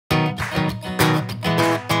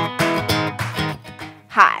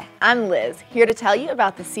Hi, I'm Liz, here to tell you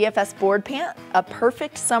about the CFS Board Pant, a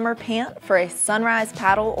perfect summer pant for a sunrise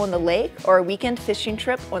paddle on the lake or a weekend fishing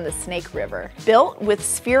trip on the Snake River. Built with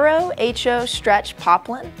Sphero HO stretch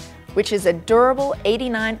poplin, which is a durable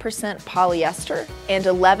 89% polyester and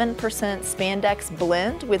 11% spandex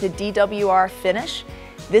blend with a DWR finish,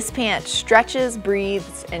 this pant stretches,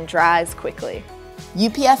 breathes, and dries quickly.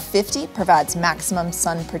 UPF 50 provides maximum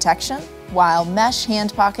sun protection, while mesh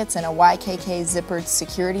hand pockets and a YKK zippered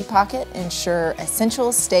security pocket ensure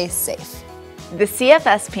essentials stay safe. The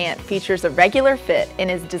CFS pant features a regular fit and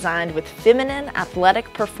is designed with feminine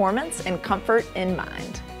athletic performance and comfort in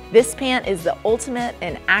mind. This pant is the ultimate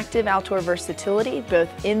in active outdoor versatility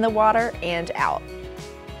both in the water and out.